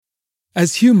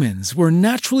As humans, we're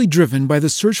naturally driven by the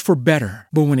search for better.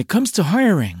 But when it comes to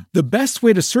hiring, the best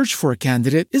way to search for a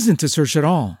candidate isn't to search at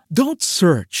all. Don't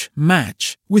search,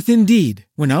 match with Indeed.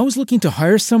 When I was looking to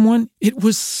hire someone, it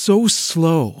was so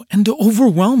slow and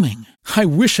overwhelming. I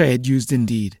wish I had used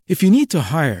Indeed. If you need to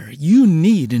hire, you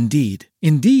need Indeed.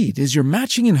 Indeed is your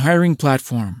matching and hiring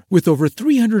platform with over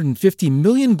 350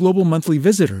 million global monthly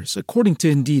visitors, according to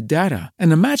Indeed data,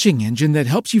 and a matching engine that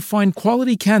helps you find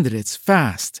quality candidates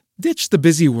fast. Ditch the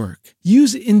busy work.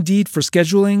 Use Indeed for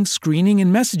scheduling, screening,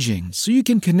 and messaging so you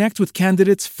can connect with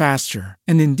candidates faster.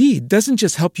 And Indeed doesn't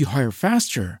just help you hire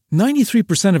faster.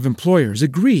 93% of employers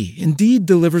agree Indeed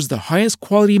delivers the highest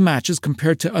quality matches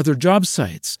compared to other job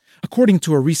sites, according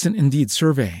to a recent Indeed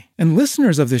survey. And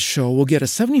listeners of this show will get a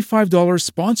 $75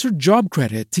 sponsored job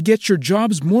credit to get your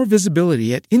jobs more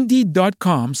visibility at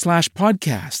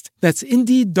Indeed.com/podcast. That's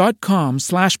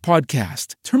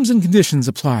Indeed.com/podcast. Terms and conditions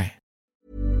apply.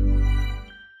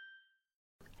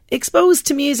 Exposed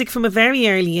to music from a very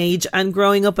early age and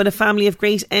growing up in a family of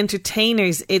great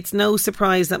entertainers, it's no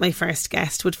surprise that my first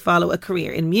guest would follow a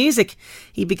career in music.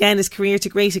 He began his career to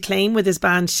great acclaim with his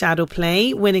band Shadow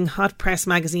Play, winning Hot Press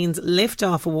magazine's Lift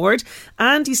Off Award,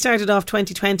 and he started off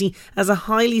 2020 as a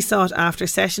highly sought after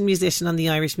session musician on the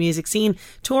Irish music scene,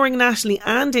 touring nationally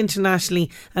and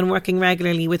internationally and working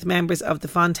regularly with members of the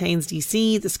Fontaines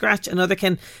DC, The Scratch and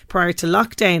Otherkin prior to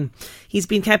lockdown. He's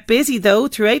been kept busy though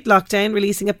throughout lockdown,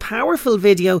 releasing a powerful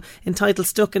video entitled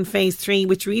Stuck in Phase 3,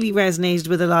 which really resonated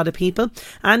with a lot of people.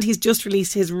 And he's just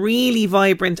released his really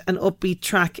vibrant and upbeat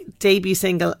track debut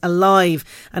single Alive,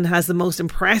 and has the most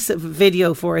impressive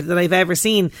video for it that I've ever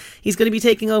seen. He's going to be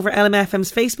taking over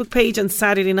LMFM's Facebook page on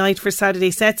Saturday night for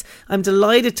Saturday Sets. I'm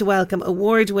delighted to welcome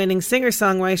award-winning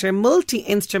singer-songwriter,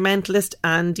 multi-instrumentalist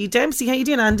Andy Dempsey. How you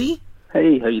doing, Andy?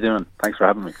 Hey, how you doing? Thanks for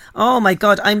having me. Oh my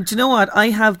God, do you know what? I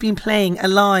have been playing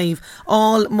Alive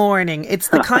all morning. It's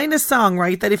the kind of song,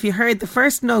 right, that if you heard the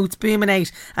first notes booming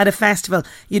out at a festival,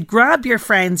 you'd grab your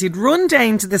friends, you'd run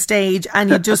down to the stage and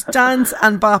you'd just dance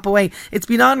and bop away. It's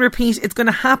been on repeat. It's going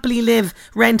to happily live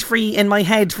rent-free in my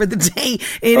head for the day.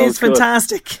 It is good.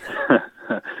 Fantastic.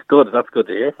 Good, that's good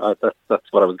to hear. That's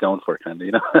what I was going for, kind of,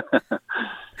 you know.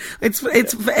 It's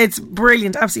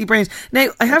brilliant, absolutely brilliant.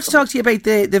 Now, I have to talk to you about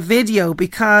the video,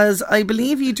 because I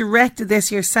believe you directed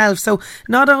this yourself. So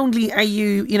not only are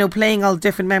you playing all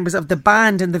different members of the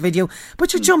band in the video,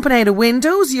 but you're jumping out of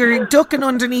windows, you're ducking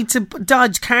underneath to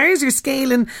dodge cars, you're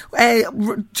scaling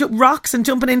rocks and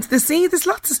jumping into the sea. There's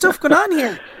lots of stuff going on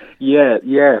here.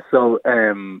 Yeah. So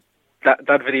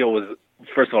that video was,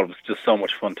 first of all, it was just so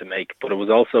much fun to make, but it was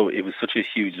such a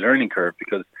huge learning curve,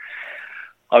 because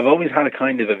I've always had a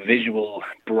kind of a visual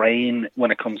brain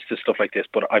when it comes to stuff like this,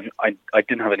 but I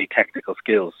didn't have any technical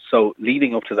skills. So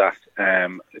leading up to that,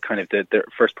 kind of the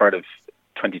first part of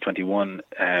 2021,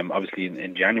 obviously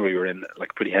in January we were in like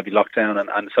a pretty heavy lockdown,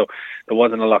 and so there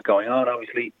wasn't a lot going on,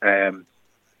 obviously.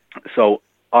 So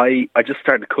I just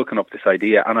started cooking up this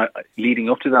idea, and leading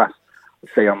up to that,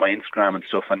 say on my Instagram and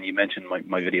stuff, and you mentioned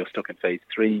my video Stuck in Phase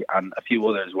 3 and a few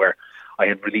others where I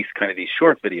had released kind of these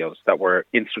short videos that were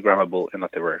Instagrammable in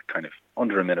that they were kind of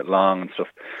under a minute long and stuff.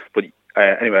 But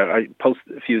anyway, I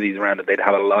posted a few of these around, and they'd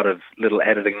had a lot of little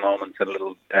editing moments and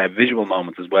little visual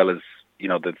moments, as well as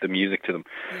the music to them,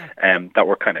 that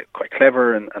were kind of quite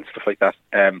clever and stuff like that.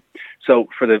 So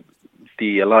for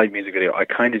the Alive music video, I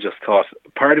kind of just thought,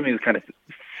 part of me was kind of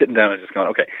sitting down and just going,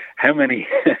 okay, how many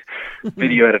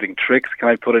video editing tricks can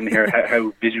I put in here?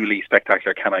 How visually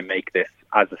spectacular can I make this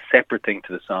as a separate thing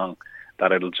to the song,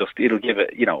 that it'll give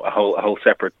it, a whole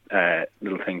separate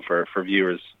little thing for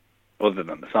viewers other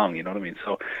than the song, you know what I mean?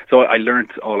 So I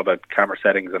learned all about camera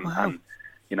settings and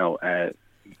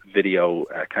video,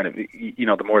 kind of,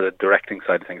 the more the directing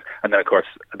side of things. And then, of course,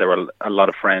 there were a lot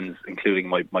of friends, including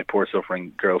my poor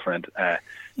suffering girlfriend,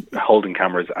 holding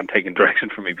cameras and taking direction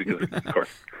from me, because, of course,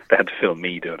 they had to film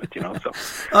me doing it, so.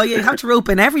 Oh, yeah, you have to rope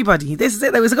in everybody. This is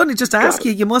it. I was going to just ask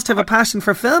you must have a passion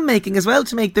for filmmaking as well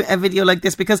to make a video like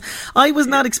this, because I was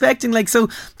not expecting, so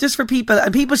just for people,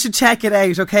 and people should check it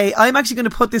out, okay? I'm actually going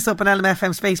to put this up on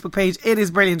LMFM's Facebook page. It is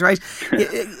brilliant, right?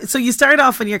 So you start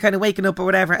off and you're kind of waking up or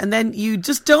whatever, and then you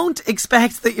just don't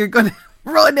expect that you're going to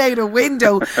run out a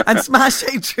window and smash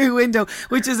out through a window,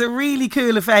 which is a really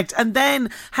cool effect. And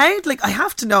then I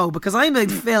have to know, because I'm a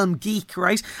film geek,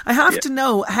 right? I have to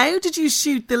know, how did you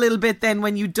shoot the little bit then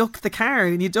when you duck the car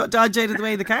and you dodge out of the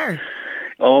way of the car?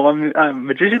 Oh, a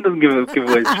magician doesn't give away the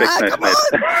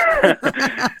tricks.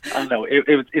 I know.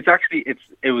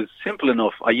 It was simple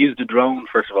enough. I used a drone,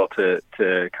 first of all, to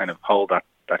kind of hold that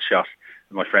shot.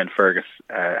 My friend Fergus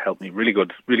helped me, really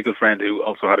good friend who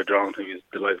also had a drone, who was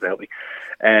delighted to help me.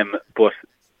 But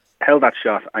held that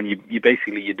shot, and you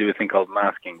basically you do a thing called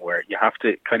masking, where you have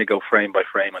to kind of go frame by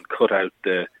frame and cut out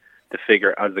the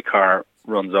figure as the car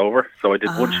runs over. So I did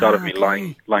one shot of me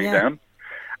lying down,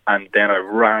 and then I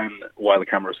ran while the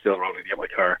camera was still rolling to get my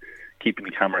car, keeping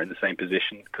the camera in the same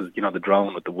position, because the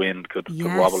drone with the wind could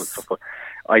wobble and stuff. But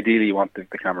ideally, you want the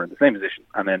camera in the same position,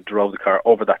 and then drove the car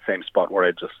over that same spot where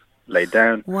I just laid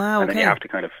down. Wow! And then you have to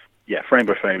kind of frame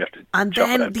by frame, you have to. And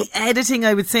then the editing,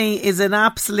 I would say, is an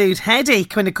absolute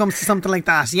headache when it comes to something like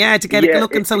that. Yeah, to get it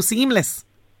looking so seamless.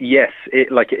 Yes,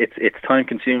 it's time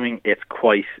consuming. It's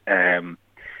quite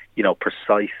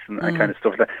precise and kind of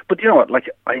stuff like that. But you know what? Like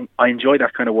I enjoy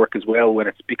that kind of work as well, when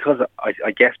it's because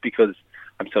I guess because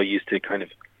I'm so used to kind of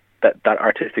that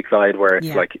artistic side where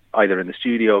it's like either in the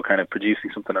studio kind of producing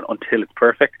something until it's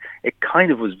perfect. It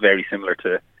kind of was very similar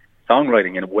to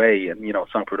songwriting in a way, and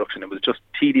song production. It was just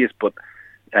tedious, but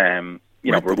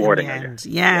rewarding.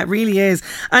 Yeah, it really is.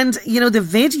 And the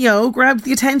video grabbed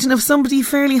the attention of somebody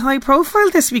fairly high profile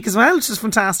this week as well, which is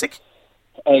fantastic.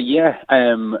 Well,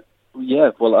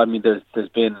 I mean, there's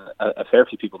been a fair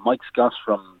few people. Mike Scott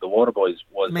from the Waterboys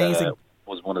was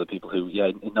one of the people who he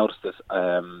noticed this.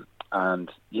 And I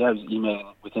was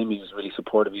emailing with him. He was really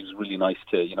supportive. He was really nice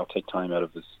to take time out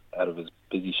of his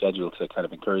busy schedule to kind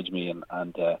of encourage me and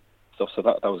stuff. So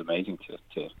that was amazing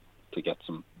to get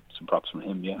some props from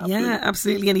him. Yeah,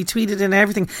 absolutely. And he tweeted and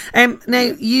everything.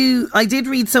 Now, I did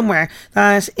read somewhere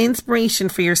that inspiration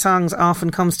for your songs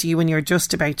often comes to you when you're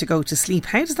just about to go to sleep.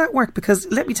 How does that work? Because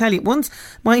let me tell you, once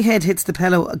my head hits the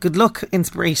pillow, good luck,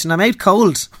 inspiration. I'm out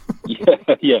cold.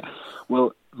 Yeah.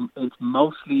 Well, it's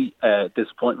mostly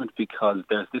disappointment, because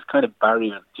there's this kind of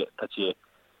barrier that you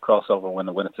cross over when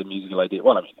it's a musical idea.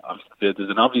 Well, I mean, obviously there's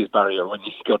an obvious barrier when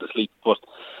you go to sleep, but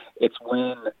it's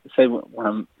when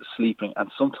I'm sleeping, and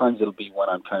sometimes it'll be when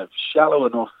I'm kind of shallow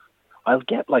enough, I'll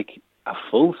get like a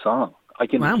full song. I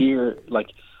can hear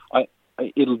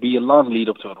it'll be a long lead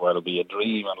up to it, where it'll be a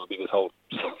dream, and it'll be this whole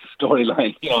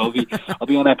storyline. I'll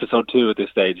be on episode 2 at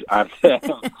this stage, and then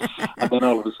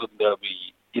all of a sudden there'll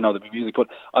be music, but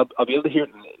I'll be able to hear it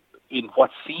in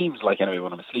what seems like, anyway,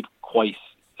 when I'm asleep, quite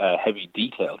heavy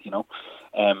detail,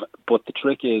 but the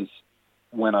trick is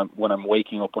when I'm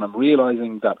waking up, when I'm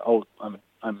realizing that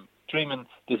I'm dreaming,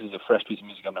 this is a fresh piece of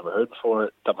music I've never heard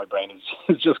before, that my brain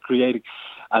is just creating,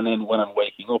 and then when I'm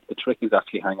waking up, the trick is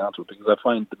actually hang on to it, because I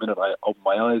find the minute I open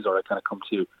my eyes or I kind of come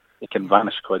to, it can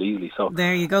vanish quite easily. So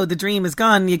there you go, the dream is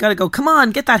gone. You got to go, come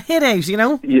on, get that hit out,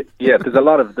 Yeah, there's a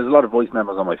lot of voice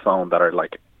memos on my phone that are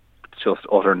like just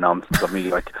utter nonsense of me,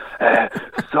 like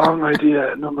song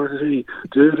idea number 3,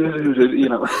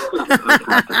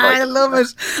 I love it.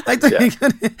 I think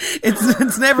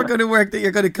it's never going to work that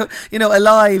you're going to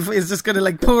alive is just going to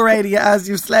like pour out of you as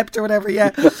you've slept or whatever.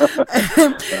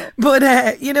 But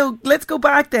let's go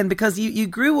back then, because you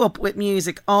grew up with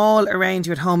music all around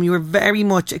you at home. You were very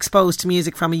much exposed to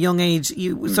music from a young age.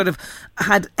 You sort of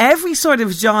had every sort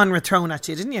of genre thrown at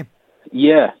you, didn't you?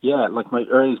 Yeah. Like my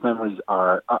earliest memories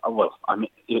are,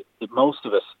 most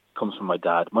of it comes from my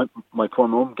dad. My poor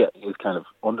mum is kind of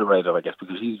underrated, I guess,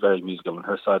 because she's very musical, and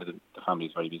her side of the family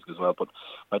is very musical as well. But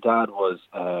my dad was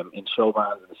in show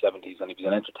bands in the 70s, and he was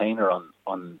an entertainer on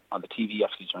the TV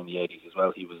actually during the 80s as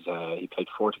well. He played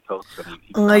 40 Coats.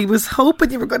 I was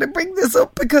hoping you were going to bring this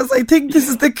up, because I think this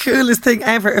is the coolest thing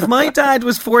ever. If my dad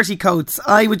was 40 Coats,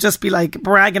 I would just be like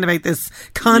bragging about this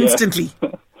constantly.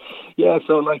 Yeah,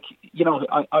 so like,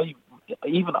 I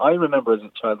remember as a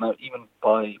child now, even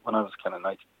when I was kind of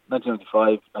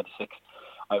 1995, 96,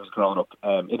 I was growing up.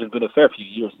 It had been a fair few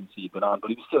years since he'd been on, but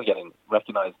he was still getting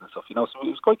recognised and stuff, so it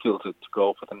was quite cool to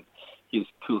grow up with. And he has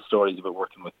cool stories about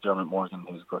working with Dermot Morgan,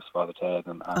 who was, of course, Father Ted,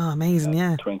 and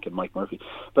amazing, Twink and Mike Murphy.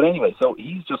 But anyway, so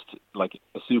he's just like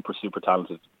a super, super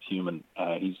talented human.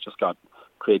 He's just got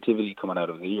creativity coming out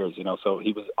of his ears, so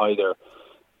he was either,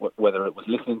 whether it was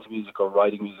listening to music or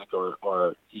writing music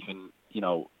or even,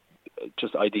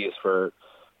 just ideas for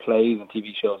plays and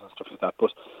TV shows and stuff like that.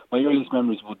 But my earliest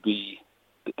memories would be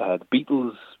the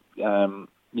Beatles, in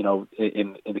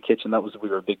the kitchen. We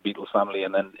were a big Beatles family,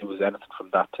 and then it was anything from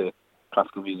that to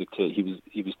classical music. To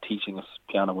he was teaching us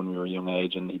piano when we were a young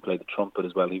age, and he played the trumpet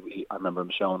as well. I remember him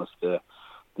showing us the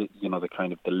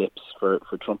kind of the lips for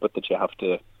trumpet that you have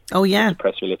to. Oh yeah, to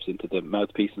press your lips into the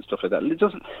mouthpiece and stuff like that.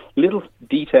 Just little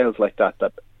details like that.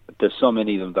 That there's so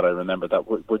many of them that I remember that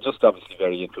were just obviously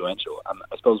very influential. And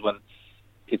I suppose when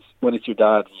it's your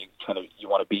dad, and you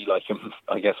want to be like him.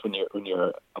 I guess when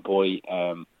you're a boy,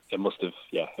 it must have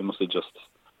just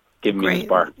given me a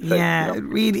spark. It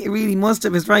really must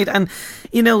have. Is right. And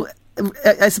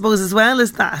I suppose as well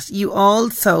as that, you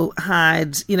also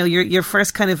had, you know, your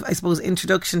first kind of, I suppose,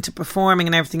 introduction to performing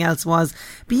and everything else was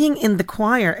being in the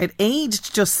choir at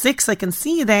age just 6. I can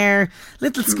see you there,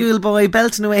 little schoolboy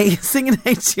belting away, singing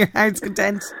out to your heart's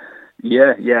content.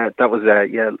 Yeah, that was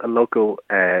a local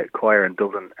choir in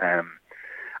Dublin,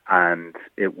 and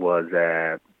it was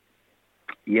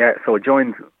so I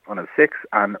joined when I was 6,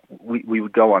 and we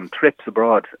would go on trips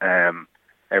abroad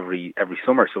every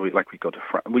summer. So we go to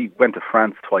we went to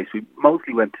France twice. We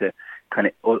mostly went to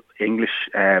kind of English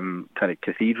kind of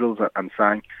cathedrals and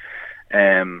sang.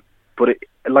 But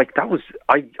that was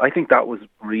I think that was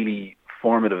really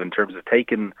formative in terms of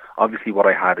taking obviously what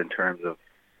I had in terms of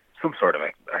some sort of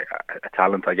a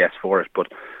talent, I guess, for it, but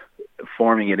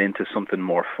forming it into something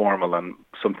more formal and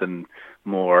something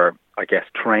more, I guess,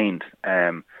 trained.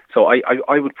 So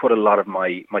I would put a lot of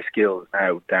my skills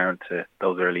now down to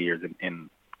those early years in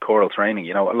choral training.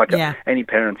 You know, like any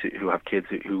parents who have kids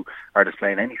who are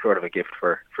displaying any sort of a gift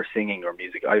for singing or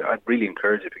music, I really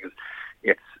encourage it, because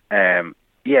it's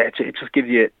it just gives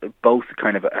you both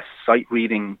kind of a sight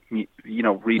reading, you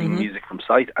know, reading music from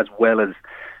sight as well as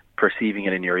perceiving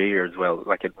it in your ear as well.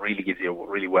 Like, it really gives you a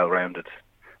really well-rounded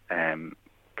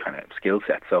kind of skill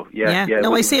set. So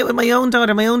no, I see it with my own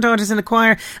daughter. My own daughter's in a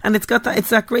choir, and it's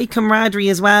that great camaraderie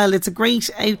as well. It's a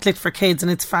great outlet for kids,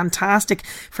 and it's fantastic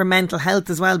for mental health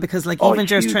as well, because even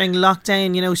just during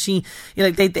lockdown, you know,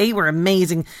 they were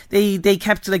amazing. They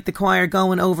kept the choir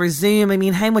going over Zoom. I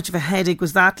mean, how much of a headache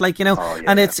was that? I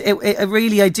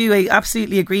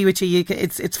absolutely agree with you.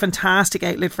 It's fantastic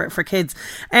outlet for kids.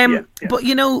 But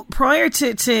you know, prior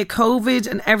to COVID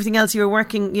and everything else, you were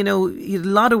working, you know, you had a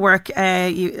lot of work,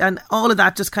 and all of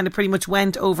that just kind of pretty much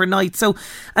went overnight. So,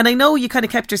 and I know you kind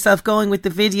of kept yourself going with the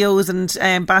videos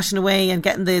and bashing away and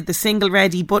getting the single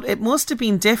ready, but it must have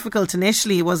been difficult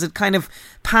initially. Was it kind of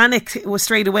panic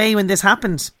straight away when this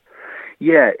happened?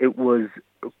 Yeah, it was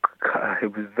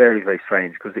very, very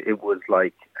strange, because it was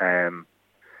like, do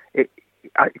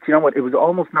you know what? It was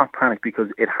almost not panic, because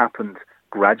it happened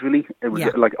gradually. It was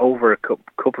like over a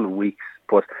couple of weeks,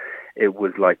 but it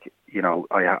was like, you know,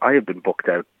 I had been booked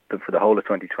out for the whole of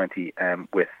 2020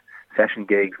 with session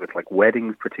gigs, with like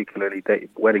weddings particularly.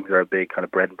 Weddings are a big kind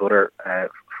of bread and butter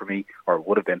for me, or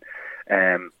would have been,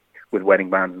 with wedding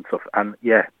bands and stuff. And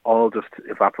all just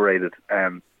evaporated.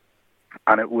 And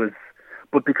it was,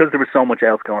 but because there was so much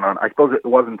else going on, I suppose it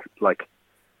wasn't like,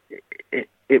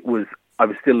 it was, I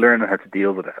was still learning how to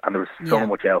deal with it, and there was so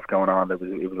much else going on. It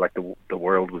was like the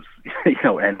world was, you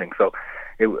know, ending. So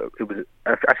it was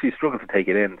actually a struggle to take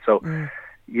it in. So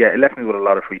it left me with a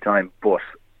lot of free time. But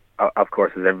of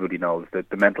course, as everybody knows, the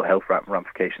mental health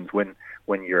ramifications when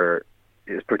you're,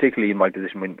 particularly in my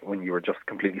position, when you were just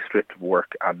completely stripped of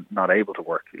work and not able to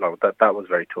work, you know, that was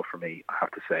very tough for me, I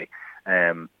have to say.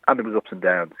 And there was ups and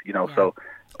downs, you know. So.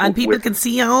 And people can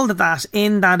see all of that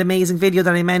in that amazing video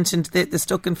that I mentioned, the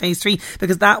Stuck in Phase 3,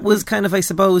 because that was kind of, I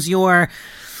suppose,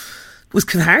 was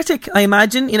cathartic, I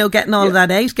imagine, you know, getting all of that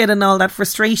out, getting all that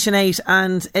frustration out,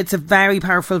 and it's a very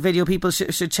powerful video. People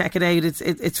should check it out.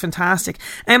 It's fantastic.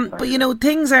 But you know,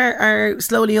 things are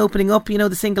slowly opening up. You know,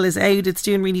 the single is out, it's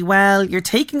doing really well. You're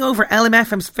taking over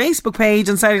LMFM's Facebook page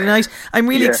on Saturday night. I'm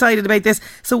really excited about this.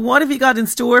 So what have you got in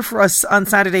store for us on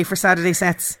Saturday for Saturday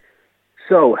Sets?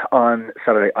 So on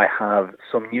Saturday, I have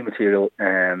some new material.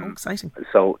 Exciting!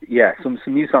 So some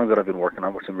new songs that I've been working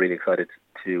on, which I'm really excited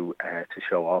to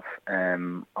show off.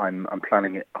 I'm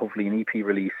planning hopefully an EP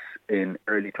release in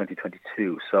early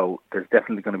 2022. So there's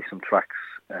definitely going to be some tracks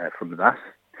from that.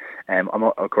 I'm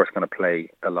of course going to play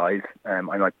live. I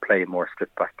might play a more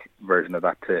stripped back version of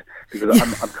that too, because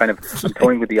I'm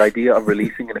toying with the idea of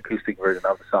releasing an acoustic version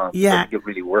of the song. I think it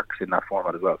really works in that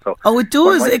format as well. So it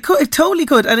does. It totally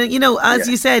could. And you know, as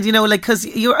you said, you know, like, because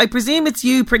I presume it's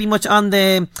you pretty much on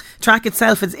the track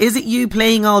itself. Is it you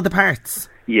playing all the parts?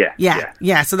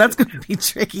 Yeah. So that's going to be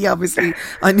tricky, obviously,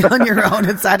 on your own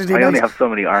on Saturday night. I only have so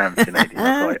many arms tonight, you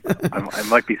know, so I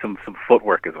might be some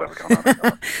footwork as well going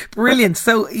on. Brilliant.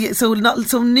 So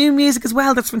new music as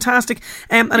well. That's fantastic.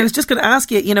 And I was just going to ask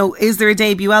you, you know, is there a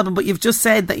debut album? But you've just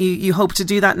said that you hope to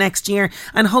do that next year,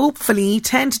 and hopefully,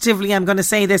 tentatively, I'm going to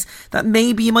say this, that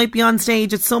maybe you might be on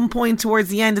stage at some point towards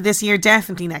the end of this year.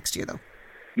 Definitely next year, though.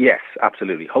 Yes,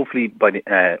 absolutely. Hopefully by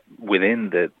within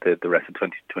the rest of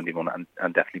 2021,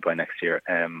 and definitely by next year.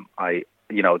 There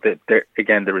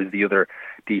is the other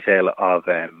detail of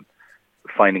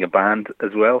finding a band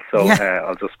as well. So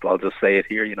I'll just say it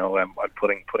here. You know, I'm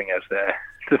putting out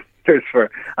the search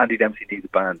for Andy Dempsey needs a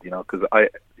band. You know, because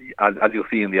as you'll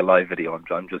see in the live video,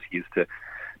 I'm just used to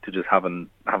to just having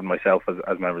myself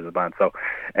as members of the band. So,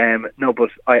 no, but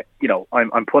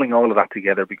I'm pulling all of that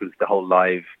together because the whole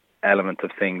live element of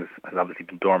things has obviously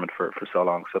been dormant for so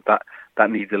long. So that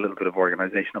needs a little bit of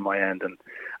organisation on my end and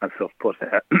stuff. But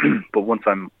but once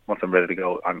I'm ready to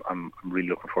go, I'm really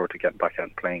looking forward to getting back out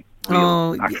and playing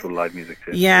actual live music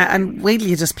too. Yeah, and wait till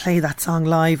you just play that song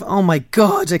live. Oh my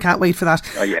God, I can't wait for that.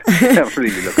 Oh yeah, I'm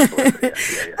really looking forward to it.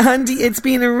 Yeah. Andy, it's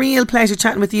been a real pleasure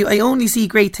chatting with you. I only see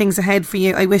great things ahead for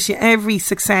you. I wish you every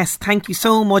success. Thank you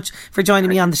so much for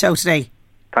joining me on the show today.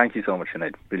 Thank you so much,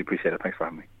 Sinead. Really appreciate it. Thanks for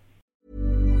having me.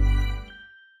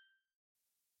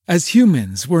 As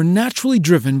humans, we're naturally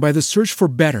driven by the search for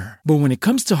better. But when it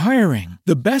comes to hiring,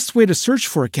 the best way to search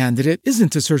for a candidate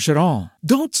isn't to search at all.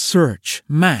 Don't search,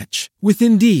 match with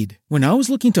Indeed. When I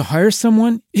was looking to hire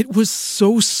someone, it was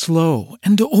so slow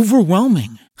and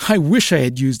overwhelming. I wish I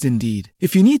had used Indeed.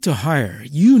 If you need to hire,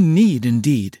 you need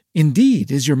Indeed.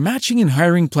 Indeed is your matching and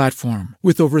hiring platform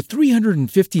with over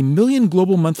 350 million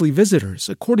global monthly visitors,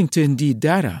 according to Indeed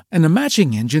data, and a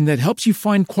matching engine that helps you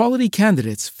find quality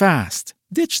candidates fast.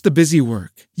 Ditch the busy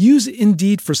work. Use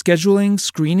Indeed for scheduling,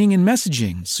 screening, and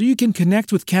messaging so you can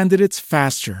connect with candidates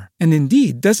faster. And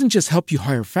Indeed doesn't just help you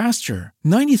hire faster.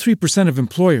 93% of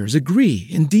employers agree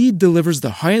Indeed delivers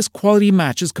the highest quality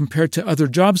matches compared to other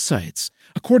job sites,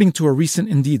 according to a recent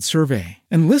Indeed survey.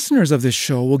 And listeners of this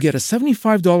show will get a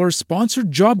 $75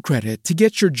 sponsored job credit to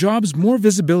get your jobs more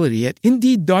visibility at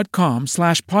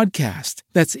Indeed.com/podcast.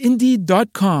 That's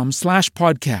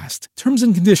Indeed.com/podcast. Terms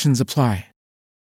and conditions apply.